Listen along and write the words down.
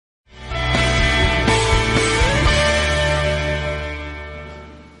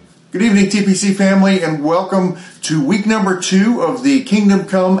Good evening, TPC family, and welcome to week number 2 of the Kingdom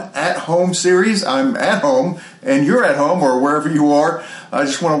Come at Home series. I'm at home, and you're at home, or wherever you are. I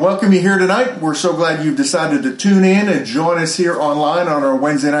just want to welcome you here tonight. We're so glad you've decided to tune in and join us here online on our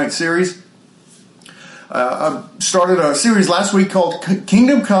Wednesday night series. I started a series last week called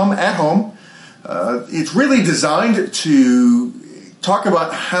Kingdom Come at Home. It's really designed to talk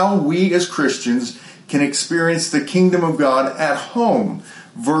about how we as Christians can experience the kingdom of God at home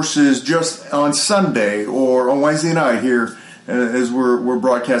versus just on Sunday or on Wednesday night here as we're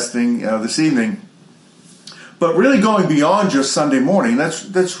broadcasting this evening. But really going beyond just Sunday morning,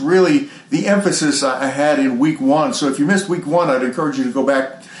 that's really the emphasis I had in week 1. So if you missed week 1, I'd encourage you to go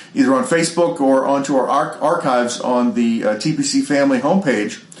back either on Facebook or onto our archives on the TPC Family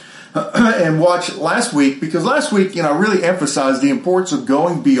homepage and watch last week, because last week, I really emphasized the importance of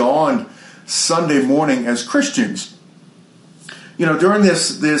going beyond Sunday morning as Christians. During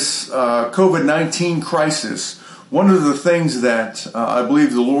this COVID-19 crisis, one of the things that I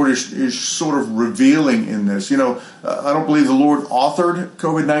believe the Lord is sort of revealing in this, I don't believe the Lord authored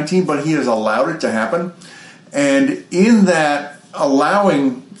COVID-19, but He has allowed it to happen. And in that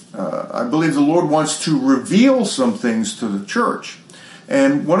allowing, I believe the Lord wants to reveal some things to the church.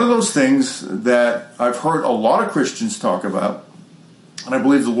 And one of those things that I've heard a lot of Christians talk about, and I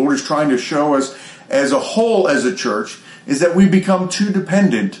believe the Lord is trying to show us as a whole as a church, is that we become too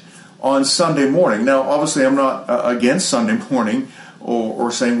dependent on Sunday morning. Now, obviously, I'm not against Sunday morning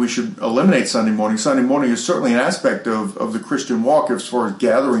or saying we should eliminate Sunday morning. Sunday morning is certainly an aspect of the Christian walk as far as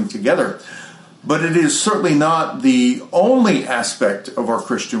gathering together. But it is certainly not the only aspect of our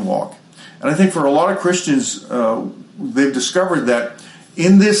Christian walk. And I think for a lot of Christians, they've discovered that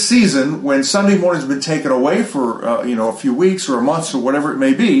in this season, when Sunday morning has been taken away for a few weeks or a month or whatever it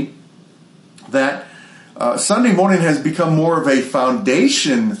may be, that Sunday morning has become more of a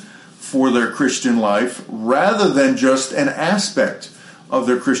foundation for their Christian life rather than just an aspect of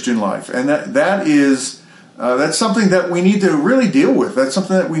their Christian life. And that's something that we need to really deal with. That's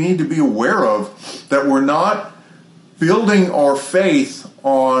something that we need to be aware of, that we're not building our faith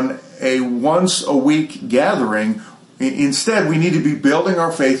on a once-a-week gathering. Instead, we need to be building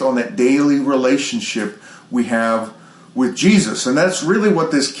our faith on that daily relationship we have with Jesus. And that's really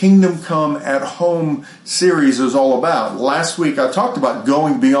what this Kingdom Come at Home series is all about. Last week, I talked about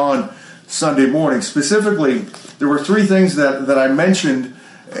going beyond Sunday morning. Specifically, there were 3 things that I mentioned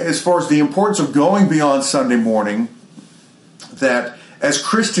as far as the importance of going beyond Sunday morning that as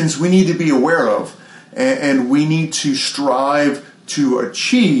Christians we need to be aware of and we need to strive to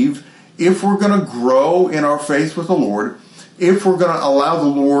achieve if we're going to grow in our faith with the Lord, if we're going to allow the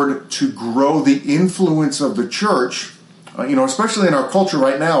Lord to grow the influence of the church. Especially in our culture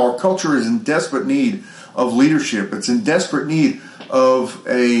right now, our culture is in desperate need of leadership. It's in desperate need of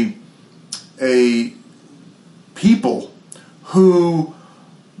a people who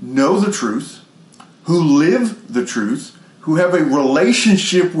know the truth, who live the truth, who have a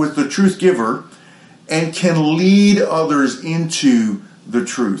relationship with the truth giver, and can lead others into the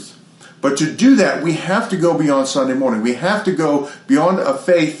truth. But to do that, we have to go beyond Sunday morning. We have to go beyond a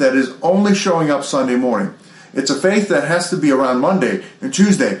faith that is only showing up Sunday morning. It's a faith that has to be around Monday and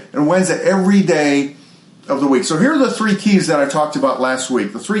Tuesday and Wednesday, every day of the week. So here are the 3 keys that I talked about last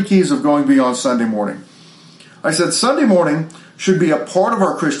week, the 3 keys of going beyond Sunday morning. I said Sunday morning should be a part of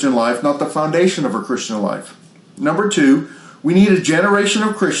our Christian life, not the foundation of our Christian life. Number 2, we need a generation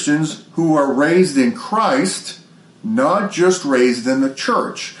of Christians who are raised in Christ, not just raised in the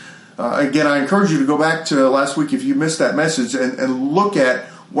church. Again, I encourage you to go back to last week if you missed that message and look at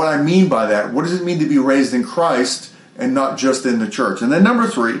what I mean by that. What does it mean to be raised in Christ and not just in the church? And then number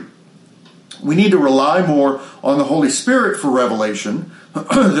 3, we need to rely more on the Holy Spirit for revelation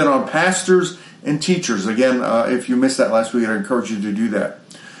than on pastors and teachers. Again, if you missed that last week, I encourage you to do that.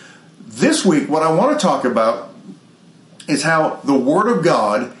 This week, what I want to talk about is how the Word of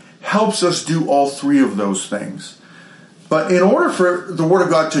God helps us do all 3 of those things. But in order for the Word of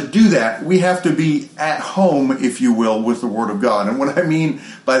God to do that, we have to be at home, if you will, with the Word of God. And what I mean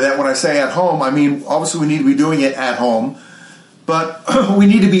by that, when I say at home, I mean obviously we need to be doing it at home, but we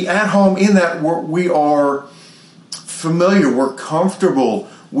need to be at home in that we are familiar, we're comfortable,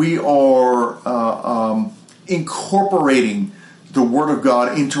 we are incorporating the Word of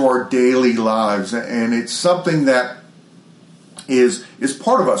God into our daily lives. And it's something that is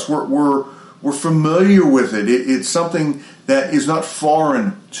part of us. We're familiar with it. It's something that is not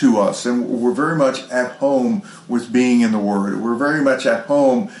foreign to us. And we're very much at home with being in the Word. We're very much at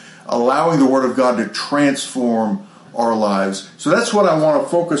home allowing the Word of God to transform our lives. So that's what I want to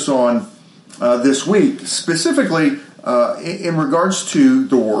focus on this week. Specifically, in regards to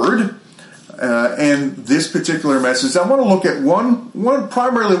the Word and this particular message, I want to look at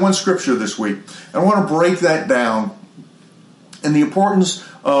primarily one scripture this week. I want to break that down and the importance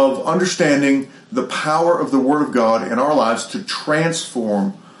of understanding the power of the Word of God in our lives to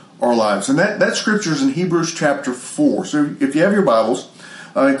transform our lives. And that scripture is in Hebrews chapter 4. So if you have your Bibles,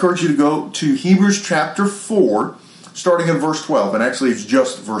 I encourage you to go to Hebrews chapter 4, starting in verse 12. And actually, it's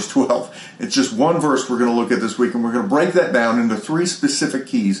just verse 12. It's just one verse we're going to look at this week, and we're going to break that down into three specific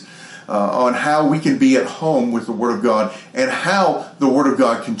keys on how we can be at home with the Word of God and how the Word of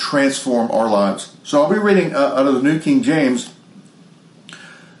God can transform our lives. So I'll be reading out of the New King James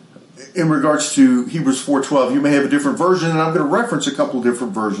in regards to Hebrews 4:12. You may have a different version, and I'm going to reference a couple of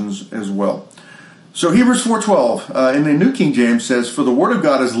different versions as well. So Hebrews 4:12 in the New King James says, "For the Word of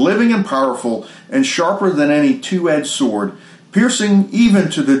God is living and powerful and sharper than any two-edged sword, piercing even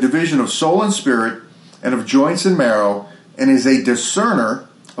to the division of soul and spirit and of joints and marrow, and is a discerner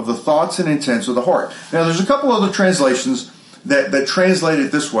of the thoughts and intents of the heart." Now there's a couple other translations that translate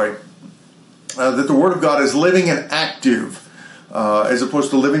it this way, that the Word of God is living and active, as opposed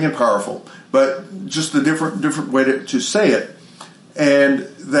to living and powerful. But just a different way to say it. And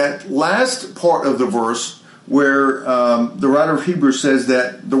that last part of the verse where the writer of Hebrews says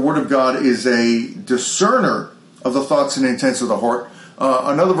that the Word of God is a discerner of the thoughts and intents of the heart,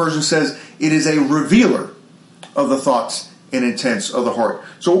 another version says it is a revealer of the thoughts and intents of the heart.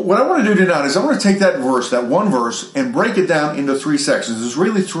 So what I want to do tonight is I want to take that one verse, and break it down into three sections. There's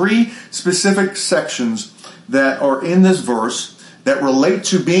really three specific sections that are in this verse that relate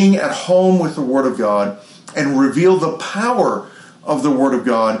to being at home with the Word of God and reveal the power of the Word of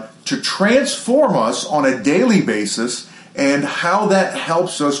God to transform us on a daily basis, and how that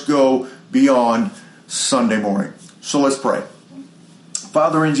helps us go beyond Sunday morning. So let's pray.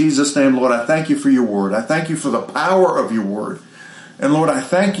 Father, in Jesus' name, Lord, I thank you for your Word. I thank you for the power of your Word. And Lord, I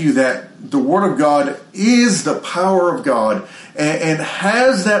thank you that the Word of God is the power of God and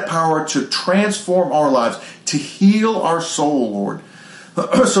has that power to transform our lives, to heal our soul, Lord.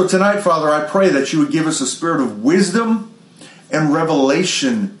 So tonight, Father, I pray that you would give us a spirit of wisdom and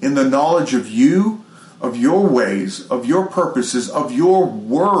revelation in the knowledge of you, of your ways, of your purposes, of your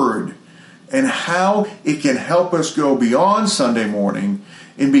Word, and how it can help us go beyond Sunday morning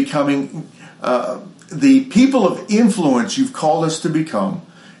in becoming the people of influence you've called us to become,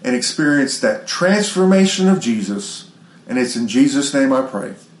 and experience that transformation of Jesus. And it's in Jesus' name I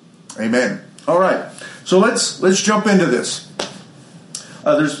pray. Amen. All right. So let's jump into this.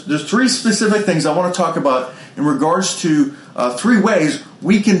 There's three specific things I want to talk about in regards to three ways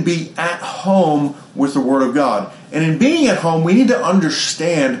we can be at home with the Word of God. And in being at home, we need to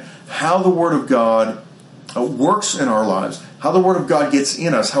understand how the Word of God works in our lives, how the Word of God gets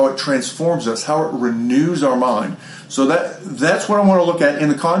in us, how it transforms us, how it renews our mind. So that's what I want to look at in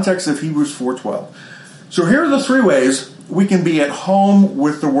the context of Hebrews 4:12. So here are the three ways we can be at home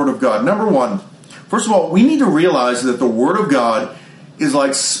with the Word of God. Number one, first of all, we need to realize that the Word of God is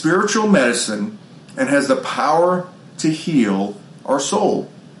like spiritual medicine and has the power to heal our soul.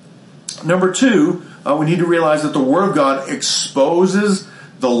 Number two, we need to realize that the Word of God exposes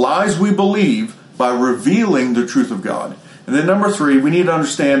the lies we believe by revealing the truth of God. And then number three, we need to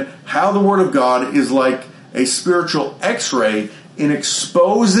understand how the Word of God is like a spiritual x-ray in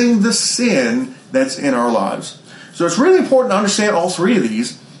exposing the sin that's in our lives. So it's really important to understand all three of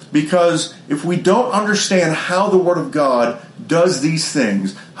these, because if we don't understand how the Word of God does these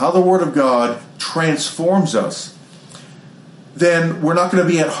things, how the Word of God transforms us, then we're not going to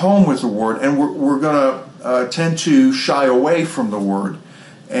be at home with the Word, and we're going to tend to shy away from the Word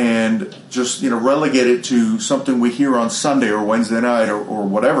and just relegate it to something we hear on Sunday or Wednesday night or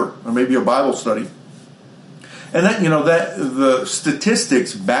whatever, or maybe a Bible study. And that that the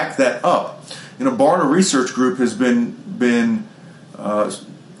statistics back that up. Barna Research Group has been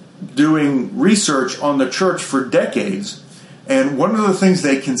doing research on the church for decades, and one of the things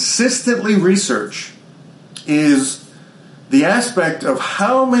they consistently research is the aspect of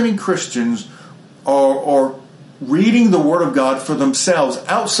how many Christians are reading the Word of God for themselves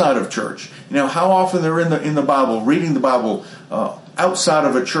outside of church. How often they're in the Bible, reading the Bible outside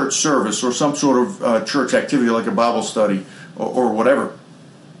of a church service or some sort of church activity like a Bible study or whatever.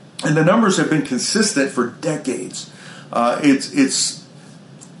 And the numbers have been consistent for decades. It's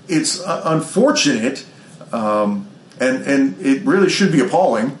unfortunate, and it really should be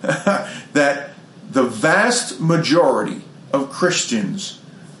appalling, that the vast majority of Christians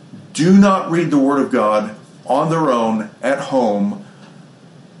do not read the Word of God on their own at home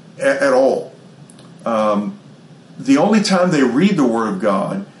at all. The only time they read the Word of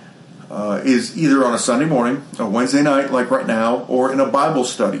God is either on a Sunday morning, a Wednesday night like right now, or in a Bible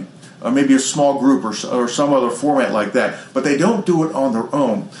study, maybe a small group or some other format like that. But they don't do it on their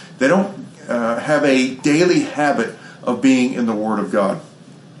own. They don't have a daily habit of being in the Word of God.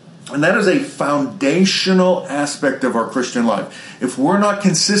 And that is a foundational aspect of our Christian life. If we're not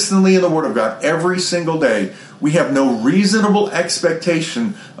consistently in the Word of God every single day, we have no reasonable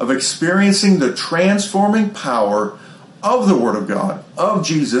expectation of experiencing the transforming power of the Word of God, of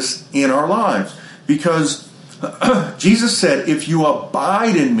Jesus in our lives. Because Jesus said, if you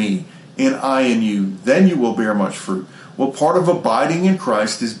abide in me and I in you, then you will bear much fruit. Well, part of abiding in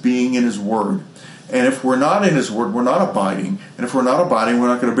Christ is being in His Word. And if we're not in His Word, we're not abiding. And if we're not abiding, we're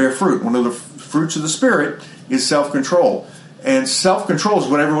not going to bear fruit. One of the fruits of the Spirit is self-control. And self-control is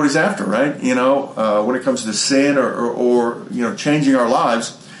what everybody's after, right? When it comes to sin or changing our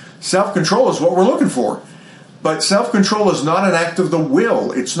lives, self-control is what we're looking for. But self-control is not an act of the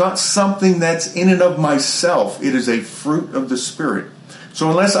will. It's not something that's in and of myself. It is a fruit of the Spirit. So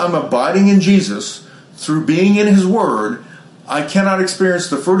unless I'm abiding in Jesus through being in His Word, I cannot experience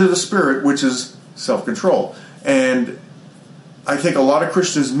the fruit of the Spirit, which is self-control. And I think a lot of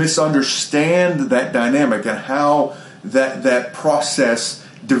Christians misunderstand that dynamic and how that process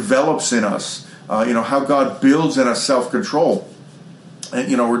develops in us. How God builds in us self-control. And,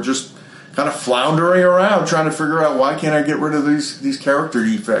 we're just kind of floundering around trying to figure out, why can't I get rid of these character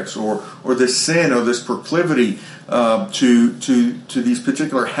defects or this sin or this proclivity to these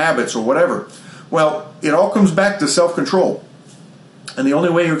particular habits or whatever. Well, it all comes back to self-control. And the only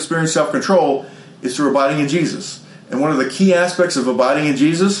way you experience self-control is through abiding in Jesus. And one of the key aspects of abiding in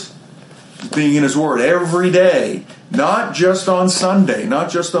Jesus is being in His Word every day. Not just on Sunday,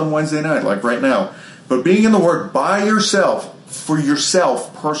 not just on Wednesday night like right now, but being in the Word by yourself, for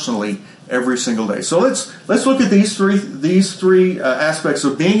yourself personally, every single day. So let's look at these three aspects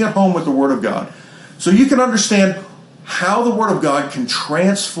of being at home with the Word of God, so you can understand how the Word of God can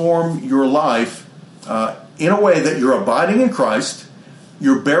transform your life in a way that you're abiding in Christ,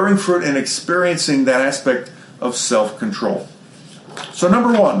 you're bearing fruit and experiencing that aspect of self-control. So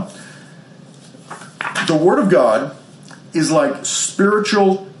number one, the Word of God is like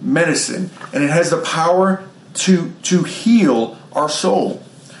spiritual medicine, and it has the power to heal our soul.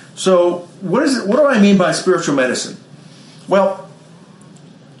 So what do I mean by spiritual medicine? Well,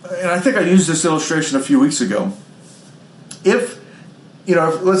 and I think I used this illustration a few weeks ago.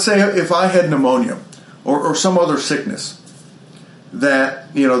 Let's say if I had pneumonia or some other sickness that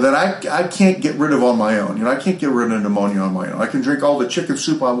I can't get rid of on my own. I can't get rid of pneumonia on my own. I can drink all the chicken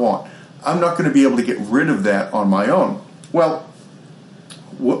soup I want. I'm not going to be able to get rid of that on my own. Well,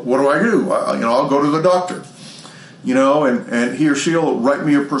 what do? I'll go to the doctor. And he or she'll write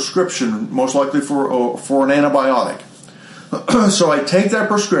me a prescription, most likely for an antibiotic. So I take that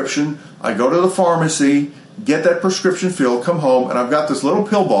prescription, I go to the pharmacy, get that prescription filled, come home, and I've got this little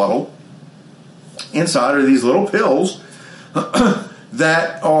pill bottle. Inside are these little pills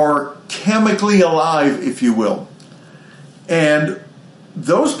that are chemically alive, if you will. And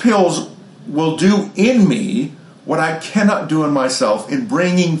those pills will do in me what I cannot do in myself in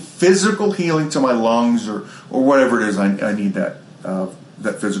bringing physical healing to my lungs or whatever it is I need that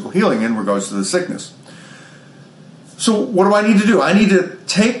physical healing in regards to the sickness. So what do I need to do? I need to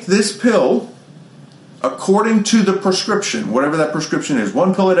take this pill according to the prescription, whatever that prescription is.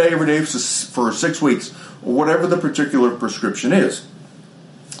 One pill a day every day for 6 weeks, or whatever the particular prescription is.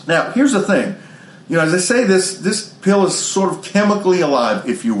 Now, here's the thing. As I say, this pill is sort of chemically alive,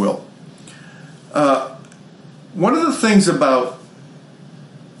 if you will. One of the things about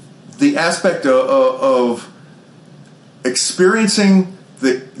the aspect of experiencing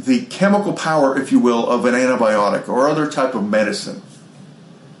the chemical power, if you will, of an antibiotic or other type of medicine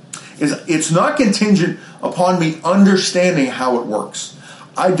is it's not contingent upon me understanding how it works.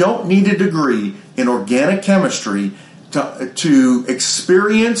 I don't need a degree in organic chemistry to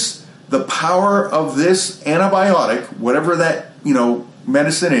experience the power of this antibiotic, whatever that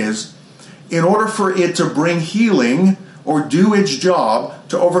medicine is, in order for it to bring healing or do its job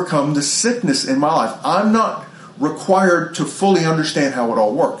to overcome the sickness in my life. I'm not required to fully understand how it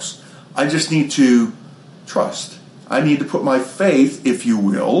all works. I just need to trust. I need to put my faith, if you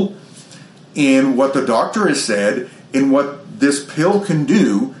will, in what the doctor has said, in what this pill can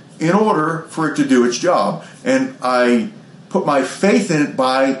do in order for it to do its job. And I put my faith in it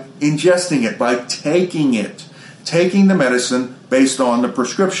by ingesting it, by taking the medicine based on the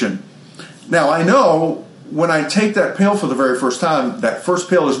prescription. Now, I know when I take that pill for the very first time, that first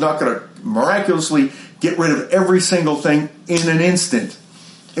pill is not going to miraculously get rid of every single thing in an instant.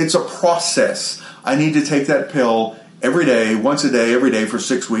 It's a process. I need to take that pill every day, once a day, every day for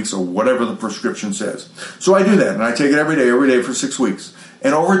 6 weeks, or whatever the prescription says. So I do that, and I take it every day for 6 weeks.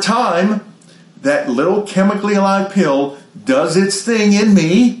 And over time, that little chemically alive pill does its thing in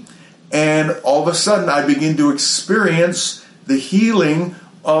me, and all of a sudden I begin to experience the healing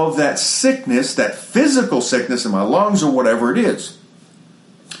of that sickness, that physical sickness in my lungs or whatever it is.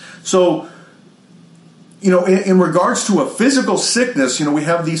 So, in regards to a physical sickness, we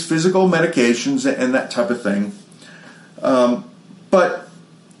have these physical medications and that type of thing. But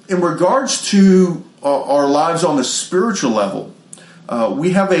in regards to our lives on the spiritual level,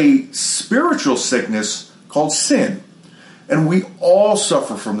 we have a spiritual sickness called sin. And we all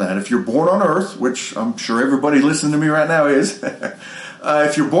suffer from that. If you're born on earth, which I'm sure everybody listening to me right now is,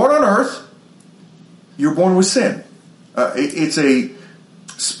 if you're born on earth, you're born with sin. It's a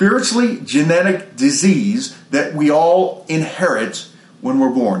spiritually genetic disease that we all inherit when we're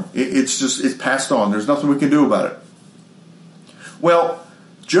born. It's passed on. There's nothing we can do about it. Well,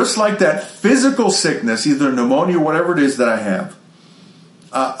 just like that physical sickness, either pneumonia or whatever it is that I have,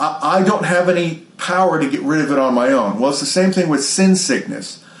 I don't have any power to get rid of it on my own. Well, it's the same thing with sin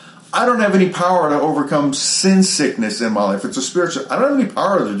sickness. I don't have any power to overcome sin sickness in my life. It's a spiritual. I don't have any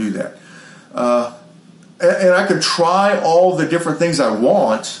power to do that. And I can try all the different things I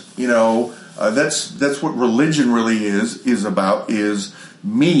want. That's what religion really is about. Is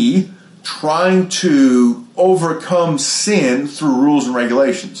me trying to overcome sin through rules and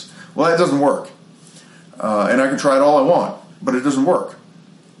regulations. Well, that doesn't work. And I can try it all I want, but it doesn't work.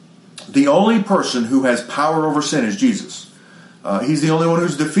 The only person who has power over sin is Jesus. He's the only one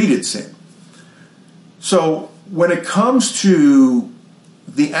who's defeated sin. So when it comes to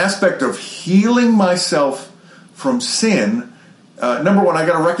the aspect of healing myself from sin, number one, I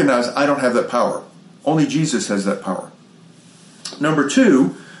got to recognize I don't have that power. Only Jesus has that power. Number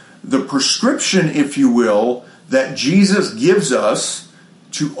two, the prescription, if you will, that Jesus gives us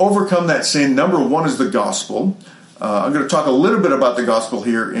to overcome that sin, number one, is the gospel. I'm going to talk a little bit about the gospel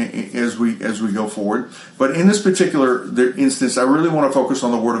here as we go forward. But in this particular instance, I really want to focus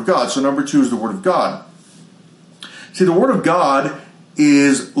on the Word of God. So number two is the Word of God. See, the Word of God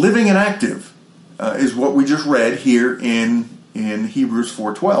is living and active, is what we just read here in Hebrews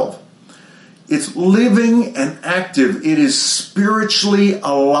 4:12. It's living and active. It is spiritually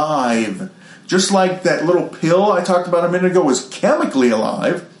alive. Just like that little pill I talked about a minute ago was chemically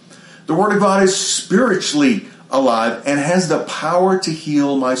alive, the Word of God is spiritually alive and has the power to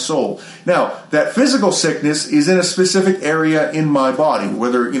heal my soul. Now, that physical sickness is in a specific area in my body,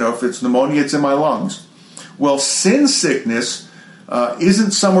 whether, if it's pneumonia, it's in my lungs. Well, sin sickness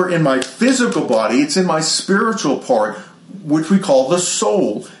isn't somewhere in my physical body, it's in my spiritual part, which we call the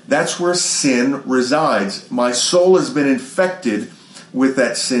soul. That's where sin resides. My soul has been infected with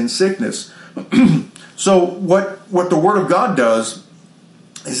that sin sickness. So what the Word of God does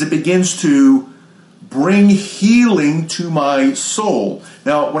is it begins to bring healing to my soul.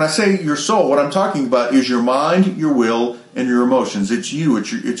 Now, when I say your soul, what I'm talking about is your mind, your will, and your emotions. It's you.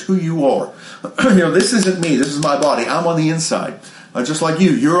 It's who you are. This isn't me. This is my body. I'm on the inside. Just like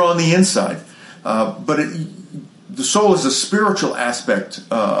you. You're on the inside. But the soul is a spiritual aspect,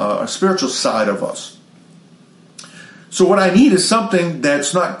 a spiritual side of us. So what I need is something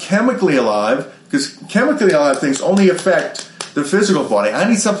that's not chemically alive, because chemically alive things only affect the physical body. I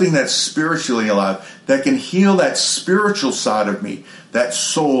need something that's spiritually alive, that can heal that spiritual side of me, that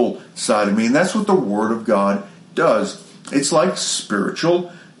soul side of me. And that's what the Word of God does. It's like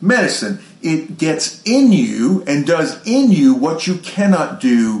spiritual medicine. It gets in you and does in you what you cannot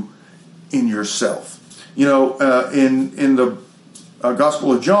do in yourself. In the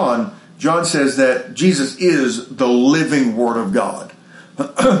Gospel of John, John says that Jesus is the living Word of God.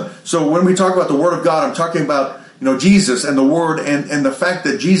 So when we talk about the Word of God, I'm talking about Jesus and the Word and the fact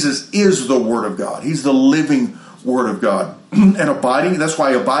that Jesus is the Word of God. He's the living Word of God. And that's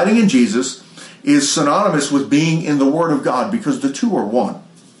why abiding in Jesus is synonymous with being in the Word of God, because the two are one.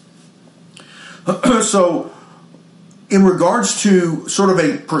 So in regards to sort of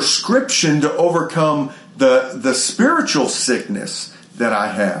a prescription to overcome the spiritual sickness that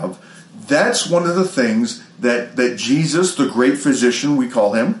I have, that's one of the things that Jesus, the great physician we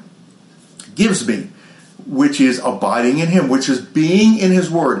call him, gives me, which is abiding in him, which is being in his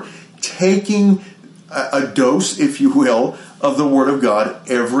Word, taking a dose, if you will, of the Word of God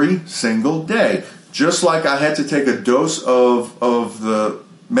every single day. Just like I had to take a dose of the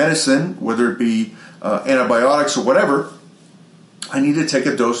medicine, whether it be antibiotics or whatever, I need to take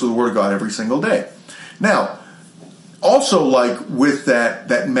a dose of the Word of God every single day. Now, also like with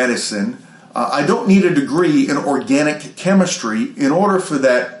that medicine, I don't need a degree in organic chemistry in order for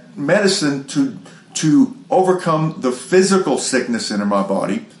that medicine to to overcome the physical sickness in my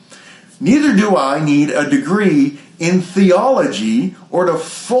body. Neither do I need a degree in theology or to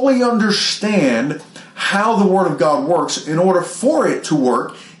fully understand how the Word of God works in order for it to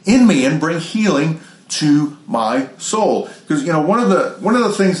work in me and bring healing to my soul. Because one of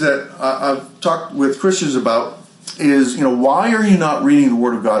the things that I've talked with Christians about is why are you not reading the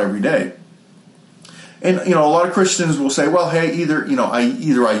Word of God every day? And a lot of Christians will say, well, hey, either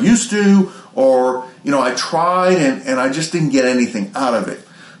I used to, or I tried and I just didn't get anything out of it.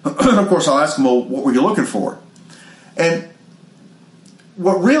 And of course, I'll ask them, well, what were you looking for? And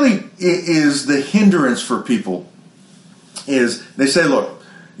what really is the hindrance for people is they say, look,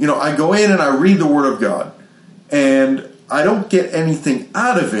 I go in and I read the Word of God, and I don't get anything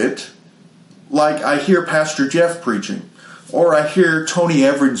out of it like I hear Pastor Jeff preaching, or I hear Tony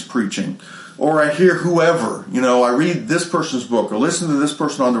Evans preaching, or I hear whoever. I read this person's book, or listen to this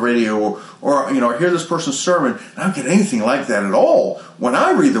person on the radio, or I hear this person's sermon, and I don't get anything like that at all when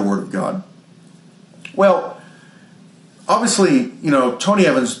I read the Word of God. Well, obviously, Tony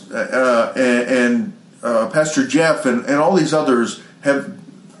Evans and Pastor Jeff and all these others have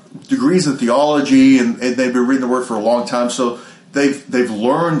degrees in theology, and they've been reading the Word for a long time, so they've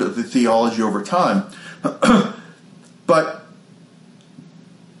learned the theology over time. But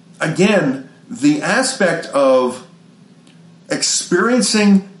again, the aspect of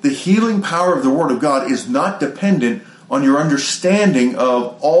experiencing the healing power of the Word of God is not dependent on your understanding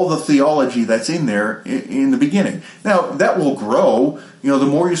of all the theology that's in there in the beginning. Now, that will grow. The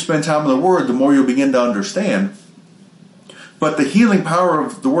more you spend time in the Word, the more you'll begin to understand. But the healing power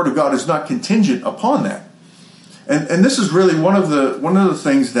of the Word of God is not contingent upon that. And this is really one of the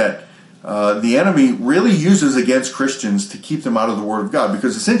things that the enemy really uses against Christians to keep them out of the Word of God.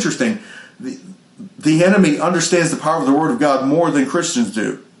 Because it's interesting, the enemy understands the power of the Word of God more than Christians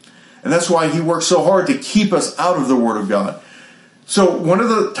do. And that's why he works so hard to keep us out of the Word of God. So one of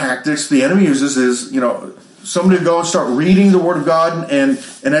the tactics the enemy uses is, somebody to go and start reading the Word of God, and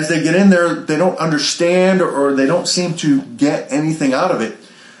as they get in there, they don't understand or they don't seem to get anything out of it.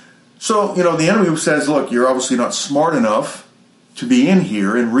 So, the enemy says, look, you're obviously not smart enough to be in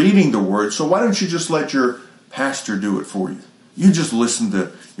here and reading the Word, so why don't you just let your pastor do it for you? You just listen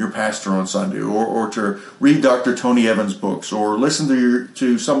to your pastor on Sunday, or to read Dr. Tony Evans' books, or listen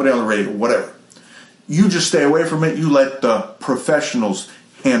to somebody on the radio, whatever. You just stay away from it. You let the professionals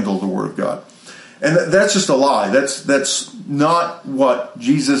handle the Word of God. And that's just a lie. That's not what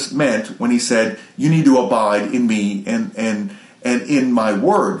Jesus meant when he said, you need to abide in me and in my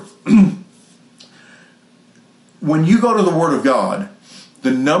Word. When you go to the Word of God,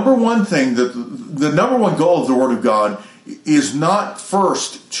 the number one thing, the number one goal of the Word of God is not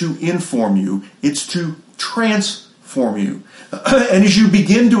first to inform you, it's to transform you. And as you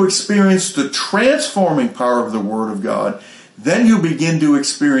begin to experience the transforming power of the Word of God, then you begin to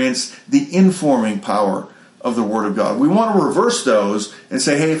experience the informing power of the Word of God. We want to reverse those and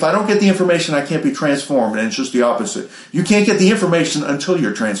say, hey, if I don't get the information, I can't be transformed. And it's just the opposite. You can't get the information until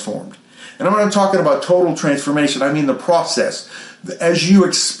you're transformed. And I'm not talking about total transformation. I mean the process. As you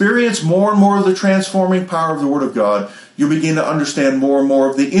experience more and more of the transforming power of the Word of God, you begin to understand more and more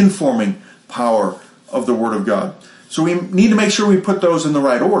of the informing power of the Word of God. So we need to make sure we put those in the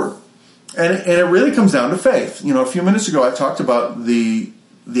right order. And it really comes down to faith. A few minutes ago I talked about the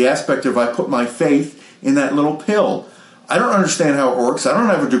aspect of I put my faith in that little pill. I don't understand how it works. I don't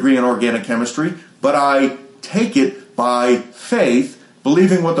have a degree in organic chemistry, but I take it by faith,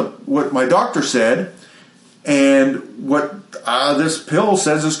 believing what my doctor said and what this pill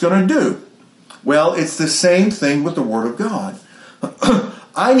says it's going to do. Well, it's the same thing with the Word of God.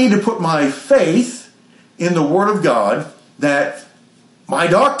 I need to put my faith in the Word of God that my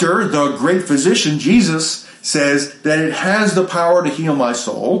doctor, the great physician, Jesus, says that it has the power to heal my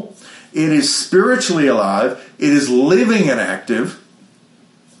soul. It is spiritually alive. It is living and active.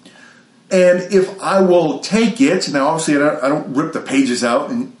 And if I will take it, now obviously I don't rip the pages out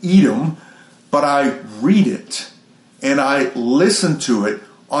and eat them, but I read it and I listen to it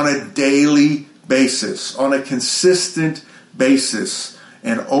on a daily basis, on a consistent basis.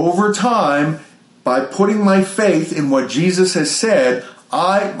 And over time, by putting my faith in what Jesus has said,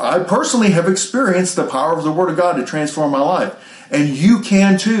 I personally have experienced the power of the Word of God to transform my life. And you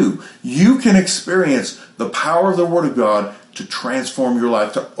can too. You can experience the power of the Word of God to transform your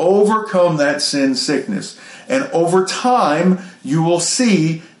life, to overcome that sin sickness. And over time, you will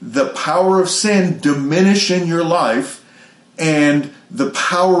see the power of sin diminish in your life and the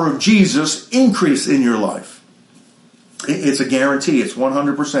power of Jesus increase in your life. It's a guarantee. It's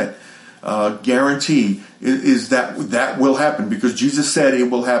 100%. Guarantee is that will happen because Jesus said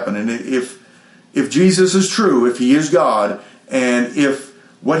it will happen. And if if Jesus is true, if he is God, and if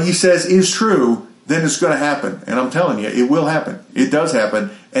what he says is true, then it's going to happen. And I'm telling you, it will happen. It does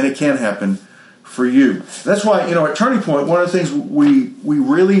happen, and it can happen for you. That's why, at Turning Point, one of the things we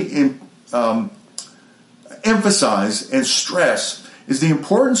really emphasize and stress is the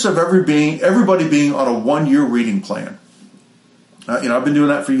importance of everybody being on a 1-year reading plan. I've been doing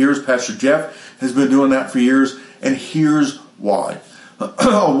that for years. Pastor Jeff has been doing that for years, and here's why. A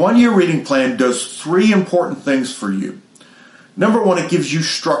 1-year reading plan does 3 important things for you. Number 1, it gives you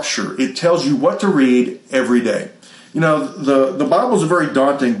structure. It tells you what to read every day. The Bible is a very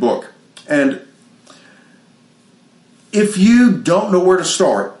daunting book, and if you don't know where to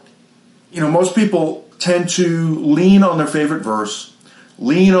start, most people tend to lean on their favorite verse,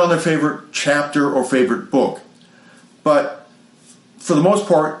 lean on their favorite chapter or favorite book. But for the most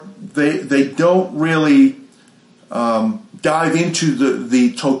part, they don't really dive into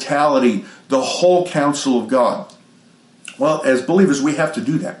the totality, the whole counsel of God. Well, as believers, we have to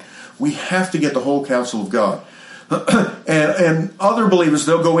do that. We have to get the whole counsel of God. and other believers,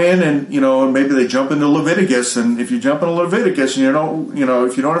 they'll go in and maybe they jump into Leviticus, and if you jump into Leviticus and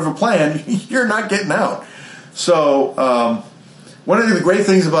if you don't have a plan, you're not getting out. So one of the great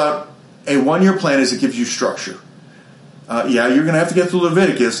things about a 1-year plan is it gives you structure. You're going to have to get through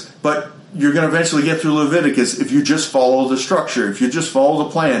Leviticus, but you're going to eventually get through Leviticus if you just follow the structure, if you just follow the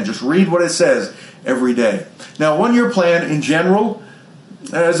plan, just read what it says every day. Now, 1-year plan in general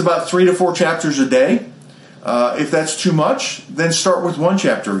is about 3 to 4 chapters a day. If that's too much, then start with 1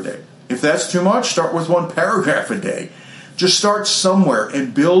 chapter a day. If that's too much, start with 1 paragraph a day. Just start somewhere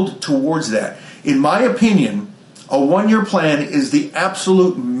and build towards that. In my opinion, a 1-year plan is the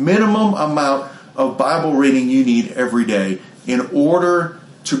absolute minimum amount of Bible reading you need every day in order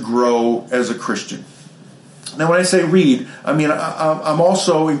to grow as a Christian. Now, when I say read, I mean I'm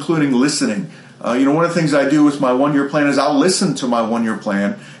also including listening. One of the things I do with my 1-year plan is I'll listen to my 1-year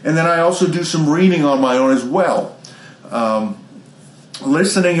plan, and then I also do some reading on my own as well.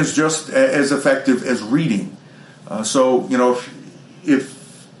 Listening is just as effective as reading. If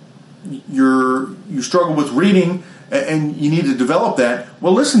you struggle with reading and you need to develop that,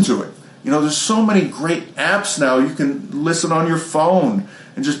 well, listen to it. There's so many great apps now. You can listen on your phone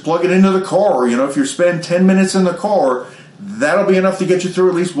and just plug it into the car. If you spend 10 minutes in the car, that'll be enough to get you through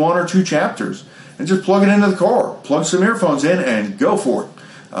at least 1 or 2 chapters. And just plug it into the car. Plug some earphones in and go for it.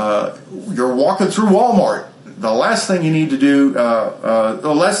 You're walking through Walmart. The last thing you need to do,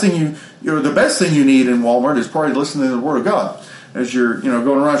 the best thing you need in Walmart is probably listening to the Word of God as you're,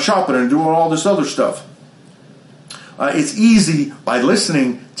 going around shopping and doing all this other stuff. It's easy by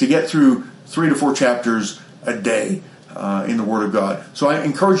listening to get through 3 to 4 chapters a day in the Word of God. So I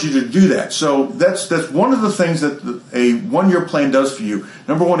encourage you to do that. So that's one of the things that a 1-year plan does for you.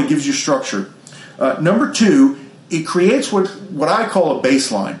 Number 1, it gives you structure. Number 2, it creates what I call a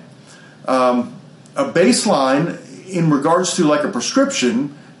baseline. A baseline in regards to like a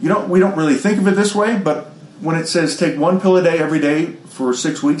prescription, we don't really think of it this way, but when it says take 1 pill a day every day for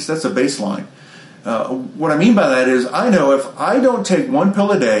 6 weeks, that's a baseline. What I mean by that is I know if I don't take 1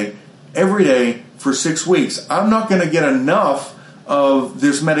 pill a day every day for 6 weeks, I'm not going to get enough of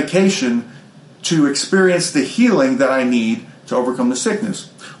this medication to experience the healing that I need to overcome the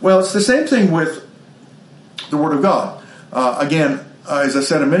sickness. Well, it's the same thing with the Word of God. Again, as I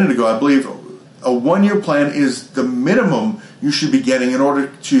said a minute ago, I believe a 1-year plan is the minimum you should be getting in order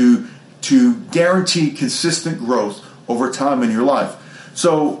to guarantee consistent growth over time in your life.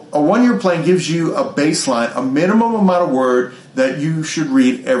 So a 1-year plan gives you a baseline, a minimum amount of word that you should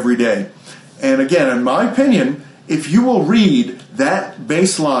read every day. And again, in my opinion, if you will read that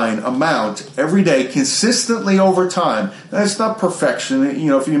baseline amount every day consistently over time, that's not perfection.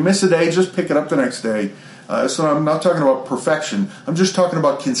 If you miss a day, just pick it up the next day. So I'm not talking about perfection. I'm just talking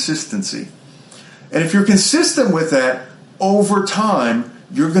about consistency. And if you're consistent with that over time,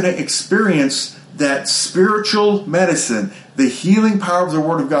 you're going to experience that spiritual medicine, the healing power of the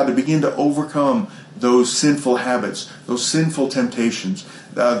Word of God to begin to overcome those sinful habits, those sinful temptations,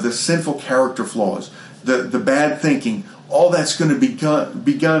 the sinful character flaws, the bad thinking. All that's going to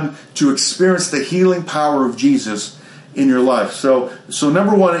begun to experience the healing power of Jesus in your life. So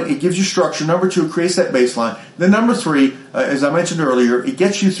number 1, it gives you structure. Number 2, it creates that baseline. Then number 3, as I mentioned earlier, it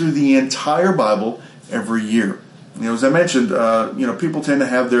gets you through the entire Bible every year. As I mentioned, people tend to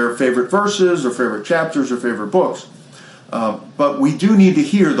have their favorite verses or favorite chapters or favorite books. But we do need to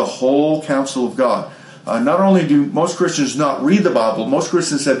hear the whole counsel of God. Not only do most Christians not read the Bible, most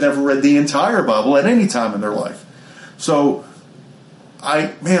Christians have never read the entire Bible at any time in their life. So,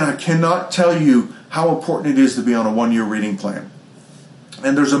 I cannot tell you how important it is to be on a 1-year reading plan.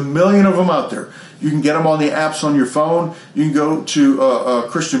 And there's a million of them out there. You can get them on the apps on your phone. You can go to a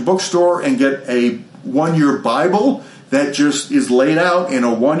Christian bookstore and get a one-year Bible that just is laid out in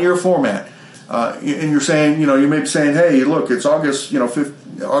a one-year format. And you're saying, you may be saying, hey, look, it's August,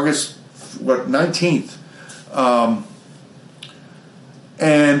 19th.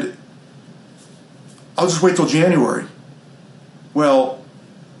 And I'll just wait till January. Well,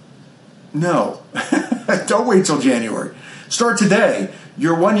 no. Don't wait till January. Start today.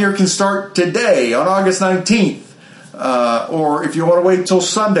 Your 1 year can start today on August 19th. Or if you want to wait till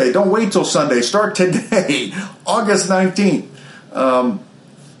Sunday, don't wait till Sunday. Start today, August 19th. And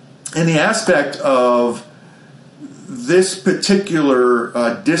the aspect of this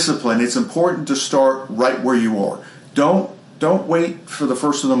particular discipline, it's important to start right where you are. Don't wait for the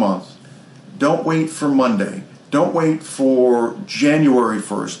first of the month. Don't wait for Monday. Don't wait for January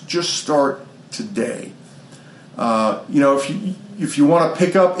 1st. Just start today. If you want to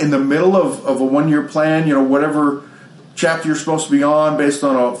pick up in the middle of a 1 year plan, whatever chapter you're supposed to be on based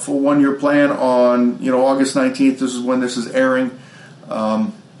on a full 1 year plan on, August 19th, this is when this is airing.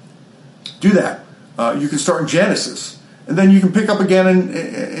 Do that. You can start in Genesis. And then you can pick up again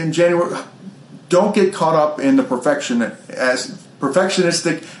in January. Don't get caught up in the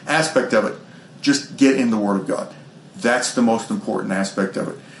perfectionistic aspect of it. Just get in the Word of God. That's the most important aspect of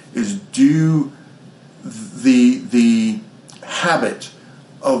it, is do the habit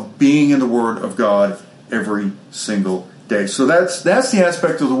of being in the Word of God every single day. So that's the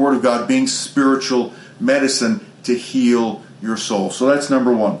aspect of the Word of God being spiritual medicine to heal your soul. So that's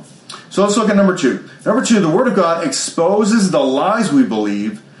number one. So let's look at number two. Number two, the Word of God exposes the lies we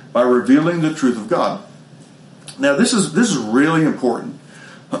believe by revealing the truth of God. Now this is really important.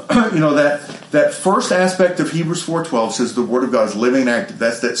 That first aspect of Hebrews 4:12 says the Word of God is living and active.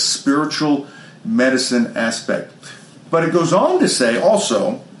 That's that spiritual medicine aspect. But it goes on to say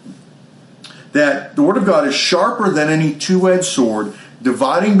also that the Word of God is sharper than any two-edged sword,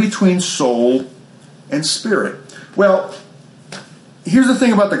 dividing between soul and spirit. Well, here's the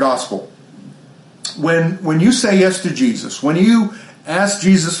thing about the gospel. When you say yes to Jesus, when you ask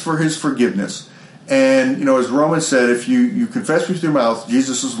Jesus for His forgiveness, and as Romans said, if you confess with your mouth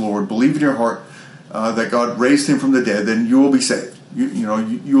Jesus is Lord, believe in your heart that God raised Him from the dead, then you will be saved.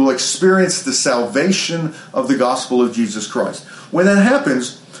 You will experience the salvation of the gospel of Jesus Christ. When that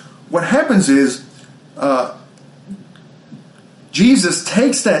happens, what happens is Jesus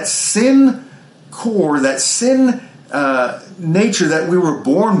takes that sin core, that sin nature that we were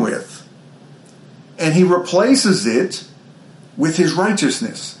born with, and He replaces it with His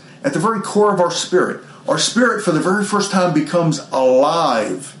righteousness. At the very core of our spirit for the very first time becomes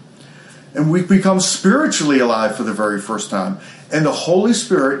alive. And we become spiritually alive for the very first time. And the Holy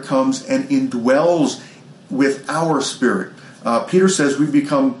Spirit comes and indwells with our spirit. Peter says we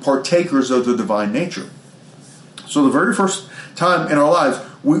become partakers of the divine nature. So the very first time in our lives,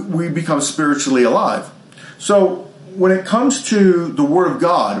 we become spiritually alive. So when it comes to the Word of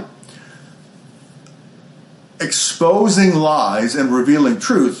God, exposing lies and revealing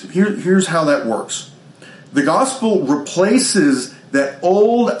truth, here's how that works. The gospel replaces that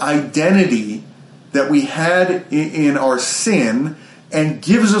old identity that we had in our sin and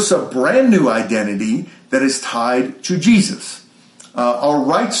gives us a brand new identity that is tied to Jesus.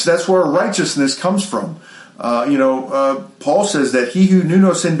 That's where our righteousness comes from. Paul says that He who knew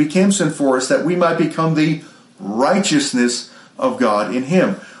no sin became sin for us, that we might become the righteousness of God in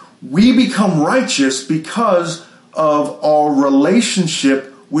Him. We become righteous because of our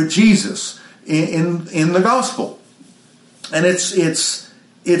relationship with Jesus in the gospel. And it's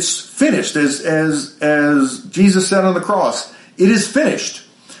finished, as Jesus said on the cross. It is finished.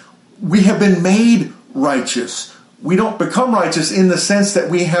 We have been made righteous. We don't become righteous in the sense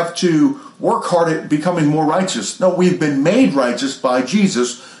that we have to work hard at becoming more righteous. No, we've been made righteous by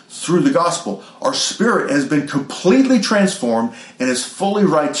Jesus through the gospel. Our spirit has been completely transformed and is fully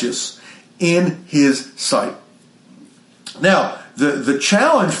righteous in His sight. Now, the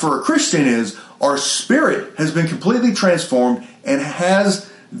challenge for a Christian is our spirit has been completely transformed and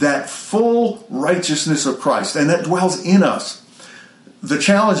has that full righteousness of Christ, and that dwells in us. The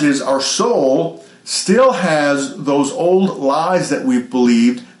challenge is our soul still has those old lies that we've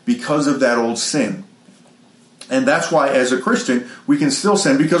believed because of that old sin. And that's why, as a Christian, we can still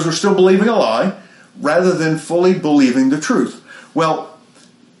sin because we're still believing a lie rather than fully believing the truth. Well,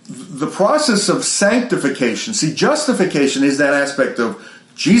 the process of sanctification, justification is that aspect of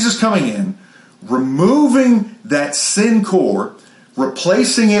Jesus coming in, removing that sin core,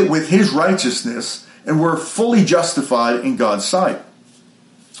 replacing it with His righteousness, and we're fully justified in God's sight.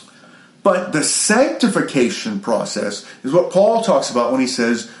 But the sanctification process is what Paul talks about when he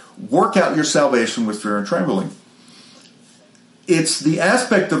says, work out your salvation with fear and trembling. It's the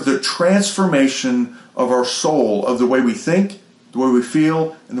aspect of the transformation of our soul, of the way we think, the way we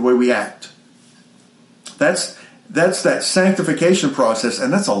feel, and the way we act. That's that sanctification process,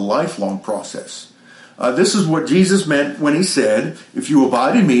 and that's a lifelong process. This is what Jesus meant when he said, if you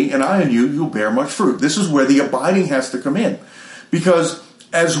abide in me and I in you, you'll bear much fruit. This is where the abiding has to come in. Because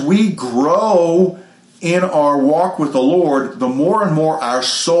as we grow in our walk with the Lord, the more and more our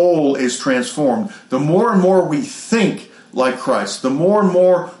soul is transformed. The more and more we think like Christ. The more and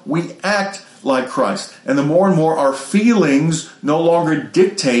more we act like Christ. And the more and more our feelings no longer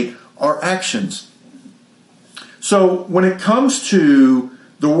dictate our actions. So when it comes to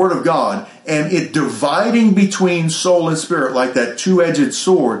the Word of God and it dividing between soul and spirit like that two-edged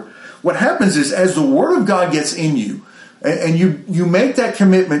sword, what happens is as the Word of God gets in you, and you make that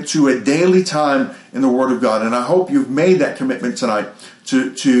commitment to a daily time in the Word of God, and I hope you've made that commitment tonight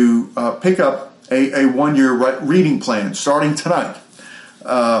to pick up a one-year reading plan starting tonight.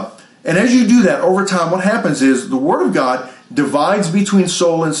 And as you do that over time, what happens is the Word of God divides between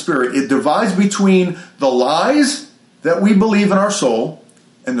soul and spirit. It divides between the lies that we believe in our soul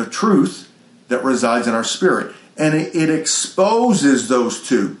and the truth that resides in our spirit. And it exposes those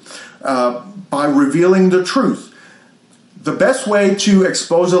two by revealing the truth. The best way to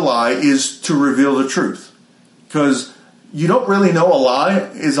expose a lie is to reveal the truth. Because you don't really know a lie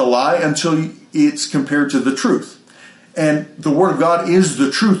is a lie until it's compared to the truth. And the Word of God is the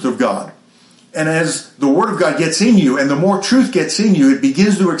truth of God. And as the Word of God gets in you, and the more truth gets in you, it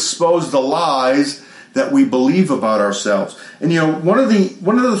begins to expose the lies that we believe about ourselves. And one of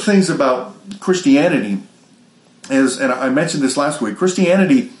the things about Christianity is, and I mentioned this last week,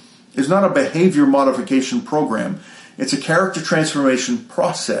 Christianity is not a behavior modification program. It's a character transformation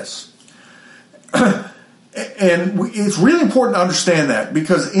process. And it's really important to understand that,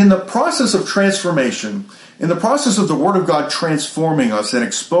 because in the process of transformation, in the process of the Word of God transforming us and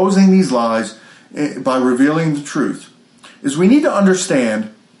exposing these lies by revealing the truth, is we need to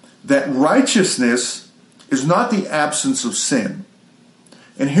understand that righteousness is not the absence of sin.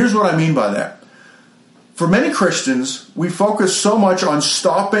 And here's what I mean by that. For many Christians, we focus so much on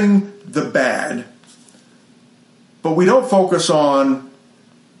stopping the bad, but we don't focus on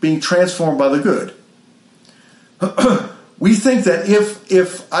being transformed by the good. We think that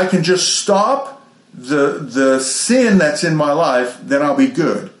if I can just stop the sin that's in my life, then I'll be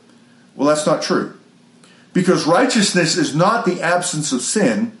good. Well, that's not true. Because righteousness is not the absence of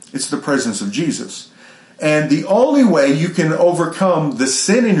sin, it's the presence of Jesus. And the only way you can overcome the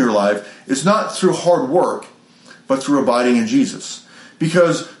sin in your life is not through hard work, but through abiding in Jesus.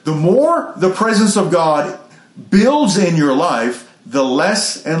 Because the more the presence of God builds in your life, the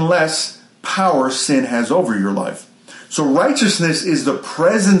less and less power sin has over your life. So righteousness is the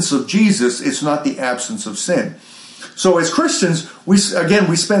presence of Jesus. It's not the absence of sin. So as Christians, we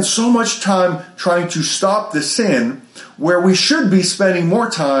spend so much time trying to stop the sin where we should be spending more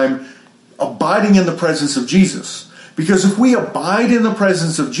time abiding in the presence of Jesus. Because if we abide in the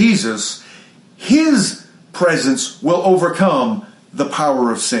presence of Jesus, His presence will overcome the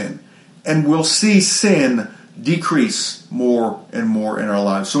power of sin. And we'll see sin decrease more and more in our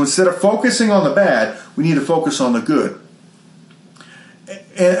lives. So instead of focusing on the bad, we need to focus on the good.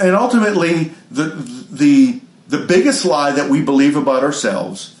 And ultimately, the biggest lie that we believe about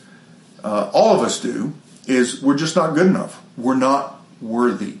ourselves, all of us do, is we're just not good enough. We're not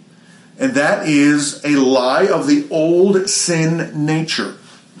worthy. And that is a lie of the old sin nature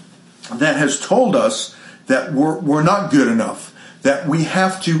that has told us that we're not good enough, that we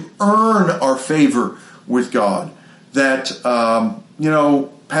have to earn our favor with God, that,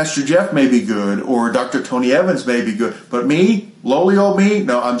 Pastor Jeff may be good, or Dr. Tony Evans may be good, but me, lowly old me,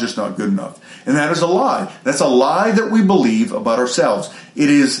 no, I'm just not good enough. And that is a lie. That's a lie that we believe about ourselves. It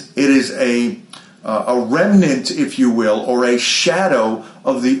is a remnant, if you will, or a shadow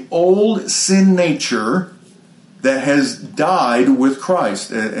of the old sin nature that has died with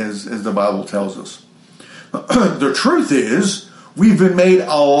Christ, as the Bible tells us. The truth is, we've been made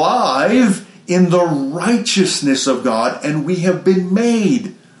alive in the righteousness of God, and we have been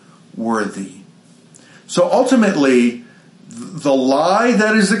made worthy. So ultimately, the lie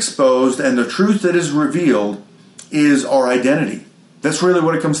that is exposed and the truth that is revealed is our identity. That's really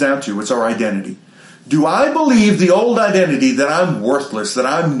what it comes down to. It's our identity. Do I believe the old identity that I'm worthless, that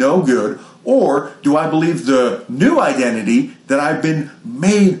I'm no good, or do I believe the new identity that I've been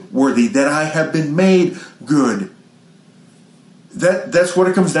made worthy, that I have been made good? That's what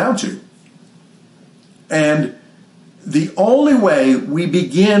it comes down to. And the only way we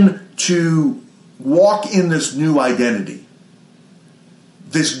begin to walk in this new identity.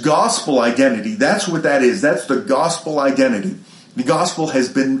 This gospel identity, that's what that is. That's the gospel identity. The gospel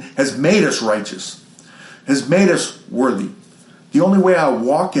has made us righteous, has made us worthy. The only way I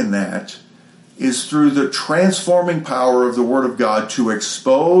walk in that is through the transforming power of the Word of God to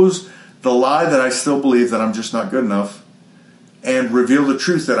expose the lie that I still believe that I'm just not good enough, and reveal the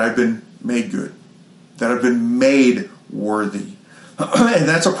truth that I've been made good, that I've been made worthy. And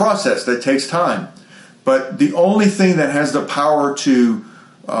that's a process that takes time. But the only thing that has the power to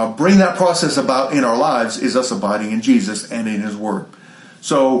bring that process about in our lives is us abiding in Jesus and in His Word.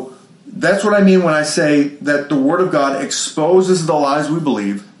 So that's what I mean when I say that the Word of God exposes the lies we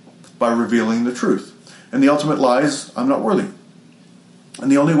believe by revealing the truth. And the ultimate lie is, I'm not worthy.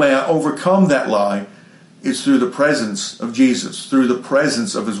 And the only way I overcome that lie is through the presence of Jesus, through the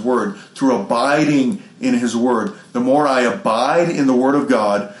presence of His Word, through abiding in His Word. The more I abide in the Word of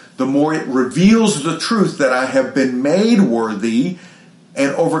God, the more it reveals the truth that I have been made worthy,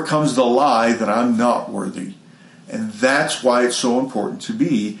 and overcomes the lie that I'm not worthy. And that's why it's so important to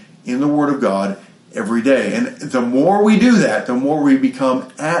be in the Word of God every day. And the more we do that, the more we become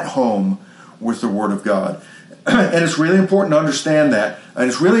at home with the Word of God. And it's really important to understand that. And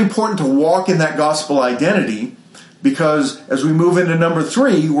it's really important to walk in that gospel identity, because as we move into number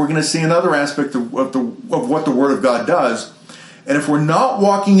 3, we're going to see another aspect of what the Word of God does. And if we're not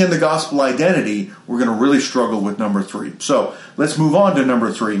walking in the gospel identity, we're going to really struggle with number 3. So let's move on to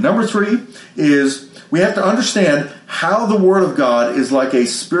number 3. Number 3 is we have to understand how the Word of God is like a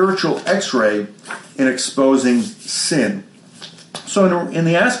spiritual x-ray in exposing sin. So in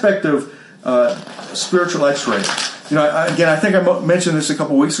the aspect of spiritual x-ray, I think I mentioned this a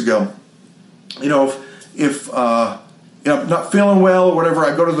couple weeks ago. If I'm not feeling well or whatever,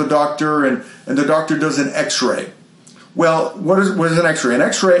 I go to the doctor and the doctor does an x-ray. Well, what is an x-ray? An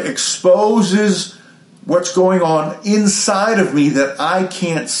x-ray exposes what's going on inside of me that I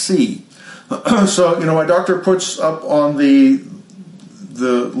can't see. So, my doctor puts up on the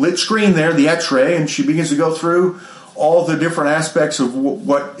lit screen there the x-ray, and she begins to go through all the different aspects of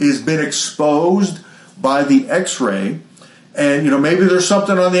what has been exposed by the x-ray. And, maybe there's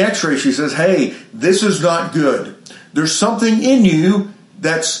something on the x-ray. She says, hey, this is not good. There's something in you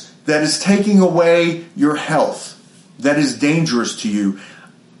that is taking away your health, that is dangerous to you.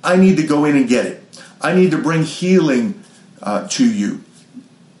 I need to go in and get it. I need to bring healing to you.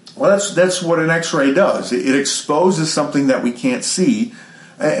 Well, that's what an x-ray does. It exposes something that we can't see.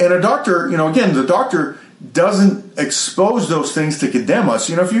 And a doctor, again, the doctor doesn't expose those things to condemn us.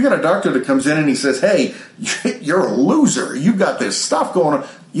 If you got a doctor that comes in and he says, hey, you're a loser, you've got this stuff going on,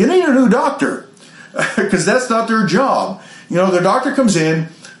 you need a new doctor, because that's not their job. The doctor comes in,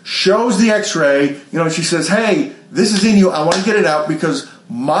 shows the x-ray, she says, hey, this is in you, I want to get it out because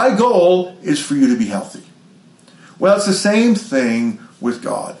my goal is for you to be healthy. Well, it's the same thing with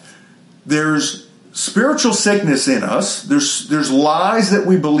God. There's spiritual sickness in us. There's lies that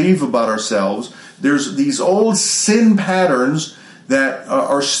we believe about ourselves. There's these old sin patterns that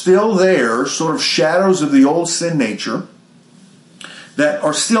are still there, sort of shadows of the old sin nature, that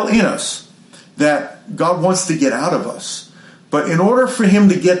are still in us, that God wants to get out of us. But in order for Him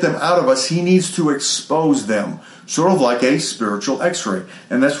to get them out of us, He needs to expose them, sort of like a spiritual x-ray.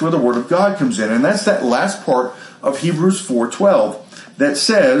 And that's where the Word of God comes in. And that's that last part of Hebrews 4:12 that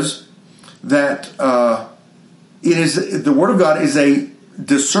says that the Word of God is a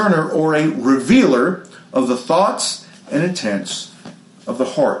discerner or a revealer of the thoughts and intents of the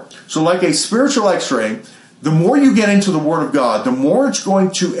heart. So like a spiritual x-ray, the more you get into the Word of God, the more it's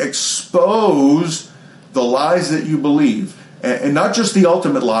going to expose the lies that you believe. And not just the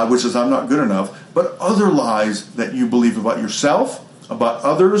ultimate lie, which is I'm not good enough, but other lies that you believe about yourself, about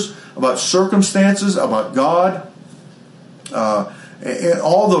others, about circumstances, about God, and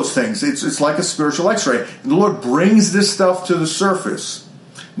all those things. It's like a spiritual x-ray. And the Lord brings this stuff to the surface,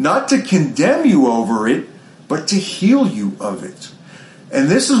 not to condemn you over it, but to heal you of it. And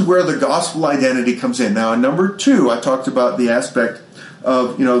this is where the gospel identity comes in. Now, in number 2, I talked about the aspect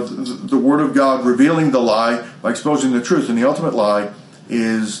of, the Word of God revealing the lie by exposing the truth. And the ultimate lie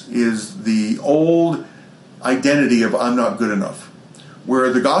is the old identity of I'm not good enough.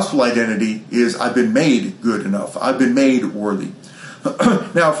 Where the gospel identity is I've been made good enough. I've been made worthy.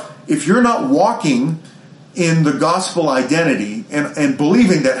 Now, if you're not walking in the gospel identity and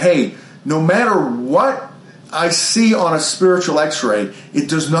believing that, hey, no matter what I see on a spiritual x-ray, it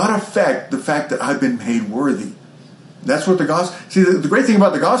does not affect the fact that I've been made worthy. That's what the gospel... See, the great thing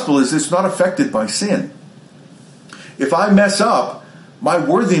about the gospel is it's not affected by sin. If I mess up, my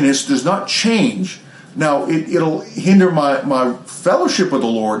worthiness does not change Now, it'll hinder my fellowship with the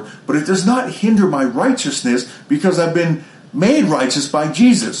Lord, but it does not hinder my righteousness because I've been made righteous by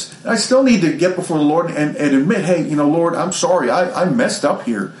Jesus. I still need to get before the Lord and admit, hey, Lord, I'm sorry. I messed up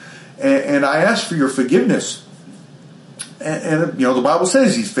here. And I ask for your forgiveness. And the Bible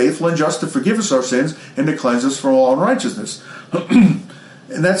says he's faithful and just to forgive us our sins and to cleanse us from all unrighteousness.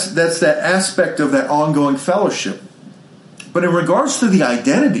 And that's that aspect of that ongoing fellowship. But in regards to the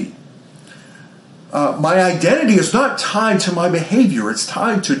identity, my identity is not tied to my behavior. It's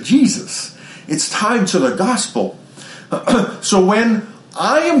tied to Jesus. It's tied to the gospel. So when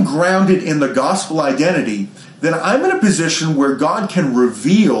I am grounded in the gospel identity, then I'm in a position where God can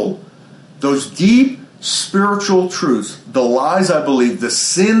reveal those deep spiritual truths, the lies I believe, the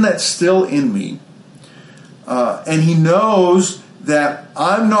sin that's still in me. And he knows that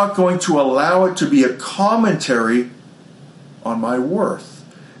I'm not going to allow it to be a commentary on my worth.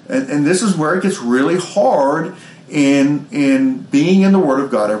 And this is where it gets really hard in being in the Word of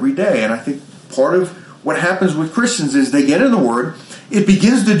God every day. And I think part of what happens with Christians is they get in the Word, it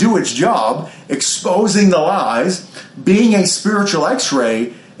begins to do its job, exposing the lies, being a spiritual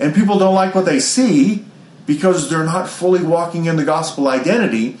x-ray, and people don't like what they see because they're not fully walking in the gospel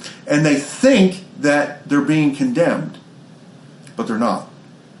identity, and they think that they're being condemned. But they're not.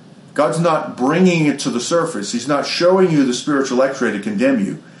 God's not bringing it to the surface. He's not showing you the spiritual x-ray to condemn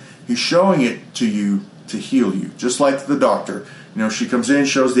you. He's showing it to you to heal you. Just like the doctor. She comes in,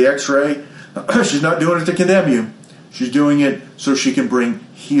 shows the x-ray. She's not doing it to condemn you. She's doing it so she can bring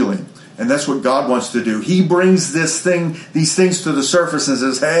healing. And that's what God wants to do. He brings these things to the surface and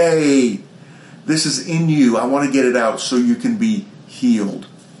says, hey, this is in you. I want to get it out so you can be healed.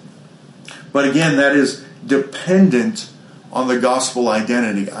 But again, that is dependent on the gospel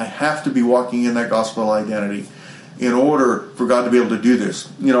identity. I have to be walking in that gospel identity in order for God to be able to do this.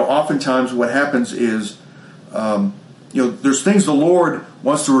 Oftentimes what happens is, there's things the Lord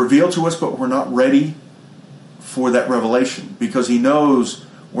wants to reveal to us, but we're not ready for that revelation because he knows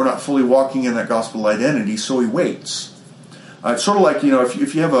we're not fully walking in that gospel identity, so he waits. It's sort of like,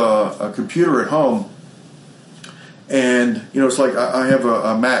 if you have a computer at home, and, it's like I have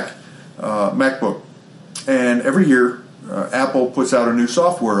a MacBook, and every year Apple puts out a new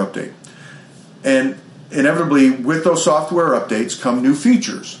software update. And inevitably, with those software updates come new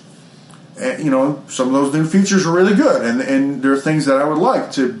features. And, some of those new features are really good, and there are things that I would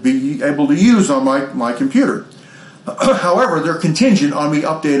like to be able to use on my computer. However, they're contingent on me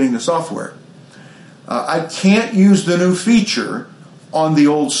updating the software. I can't use the new feature on the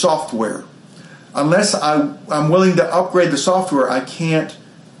old software. Unless I'm willing to upgrade the software, I can't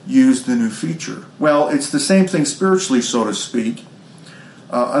use the new feature. Well, it's the same thing spiritually, so to speak.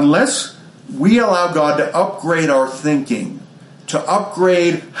 Unless we allow God to upgrade our thinking, to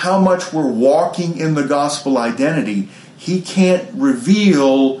upgrade how much we're walking in the gospel identity, he can't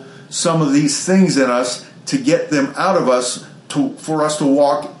reveal some of these things in us to get them out of us for us to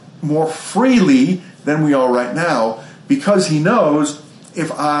walk more freely than we are right now, because he knows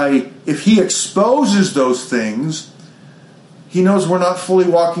if he exposes those things, he knows we're not fully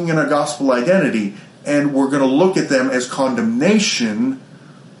walking in a gospel identity, and we're going to look at them as condemnation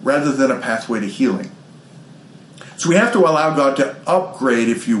rather than a pathway to healing. So we have to allow God to upgrade,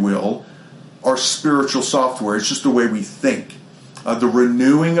 if you will, our spiritual software. It's just the way we think. The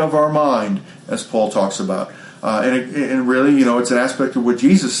renewing of our mind, as Paul talks about. And really, it's an aspect of what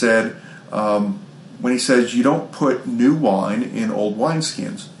Jesus said when he says, you don't put new wine in old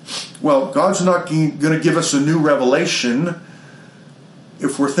wineskins. Well, God's not going to give us a new revelation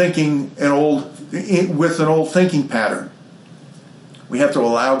if we're thinking with an old thinking pattern. We have to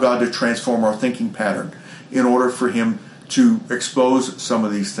allow God to transform our thinking pattern in order for him to expose some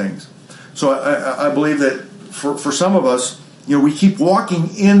of these things. So I believe that for some of us, we keep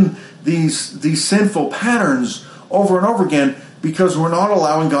walking in these sinful patterns over and over again because we're not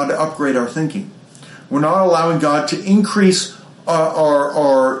allowing God to upgrade our thinking. We're not allowing God to increase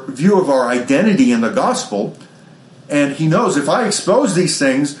our view of our identity in the gospel. And he knows if I expose these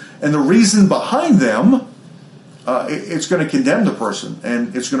things and the reason behind them, it's going to condemn the person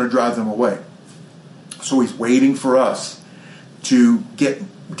and it's going to drive them away. So he's waiting for us to get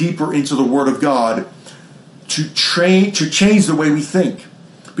deeper into the Word of God to change the way we think,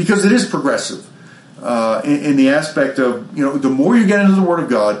 because it is progressive in the aspect of, the more you get into the Word of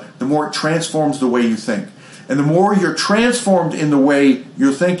God, the more it transforms the way you think. And the more you're transformed in the way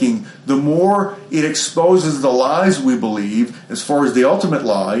you're thinking, the more it exposes the lies we believe, as far as the ultimate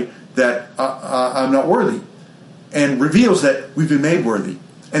lie, that I'm not worthy, and reveals that we've been made worthy.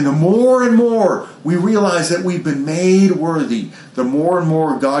 And the more and more we realize that we've been made worthy, the more and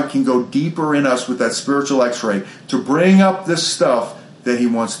more God can go deeper in us with that spiritual x-ray to bring up this stuff that he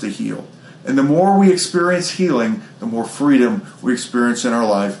wants to heal. And the more we experience healing, the more freedom we experience in our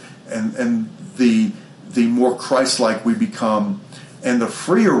life, and the more Christ-like we become, and the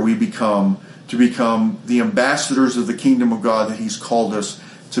freer we become to become the ambassadors of the kingdom of God that he's called us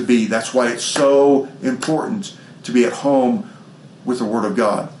to be. That's why it's so important to be at home with the Word of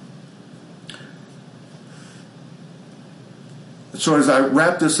God. So as I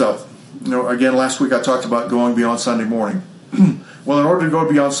wrap this up, again, last week I talked about going beyond Sunday morning. Well, in order to go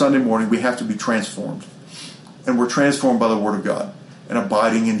beyond Sunday morning, we have to be transformed. And we're transformed by the Word of God and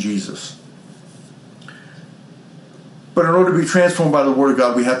abiding in Jesus. But in order to be transformed by the Word of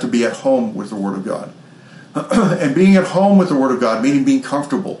God, we have to be at home with the Word of God. And being at home with the Word of God, meaning being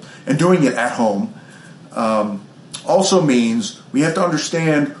comfortable and doing it at home, also means we have to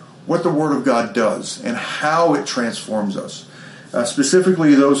understand what the Word of God does and how it transforms us.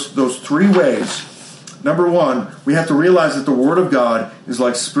 Specifically, those three ways. Number one, we have to realize that the Word of God is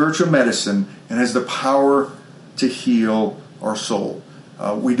like spiritual medicine and has the power to heal our soul.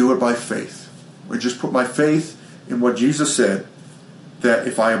 We do it by faith. We just put my faith in what Jesus said, that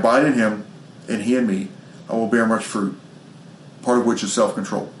if I abide in him and he in me, I will bear much fruit, part of which is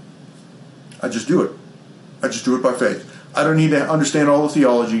self-control. I just do it. I just do it by faith. I don't need to understand all the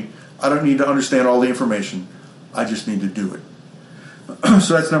theology. I don't need to understand all the information. I just need to do it.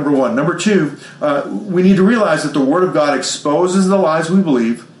 So that's number one. Number two, we need to realize that the Word of God exposes the lies we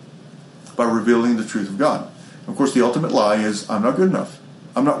believe by revealing the truth of God. Of course, the ultimate lie is, I'm not good enough.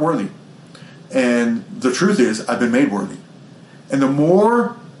 I'm not worthy. And the truth is, I've been made worthy. And the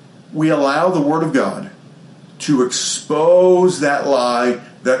more we allow the Word of God to expose that lie,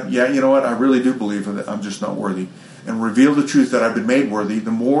 that, yeah, you know what, I really do believe that I'm just not worthy, and reveal the truth that I've been made worthy,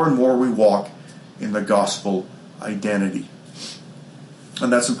 the more and more we walk in the gospel identity.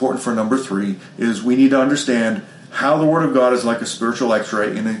 And that's important for number three, is we need to understand how the Word of God is like a spiritual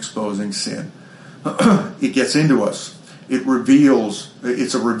x-ray in exposing sin. It gets into us. It reveals,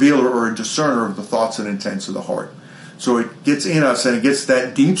 it's a revealer or a discerner of the thoughts and intents of the heart. So it gets in us and it gets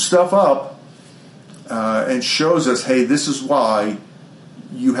that deep stuff up and shows us, hey, this is why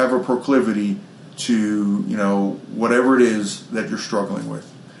you have a proclivity to, whatever it is that you're struggling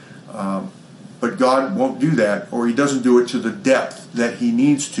with. But God won't do that, or he doesn't do it to the depth that he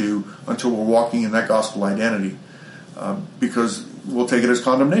needs to until we're walking in that gospel identity, because we'll take it as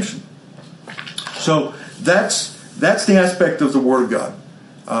condemnation. So that's the aspect of the Word of God.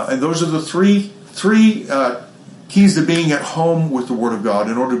 And those are the three keys to being at home with the Word of God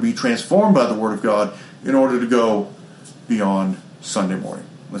in order to be transformed by the Word of God in order to go beyond Sunday morning.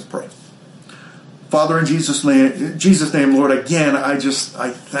 Let's pray. Father, in Jesus' name, Lord, again, I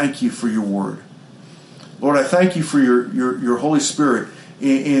thank you for your Word. Lord, I thank you for your Holy Spirit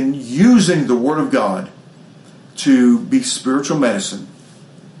in using the Word of God to be spiritual medicine.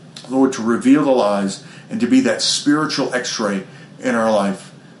 Lord, to reveal the lies and to be that spiritual x-ray in our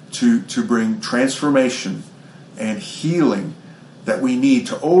life to bring transformation and healing that we need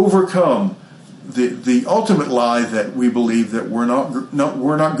to overcome the ultimate lie that we believe that we're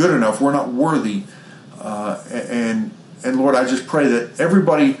not good enough, we're not worthy. And Lord, I just pray that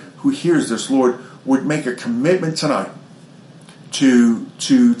everybody who hears this, Lord, would make a commitment tonight to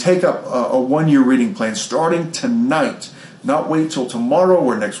take up a 1-year reading plan starting tonight. Not wait till tomorrow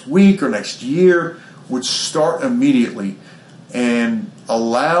or next week or next year. Would start immediately and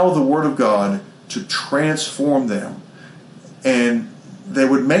allow the Word of God to transform them. And they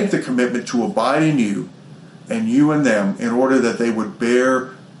would make the commitment to abide in you and you in them in order that they would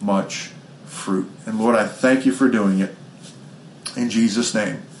bear much fruit. And Lord, I thank you for doing it. In Jesus'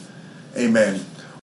 name, amen.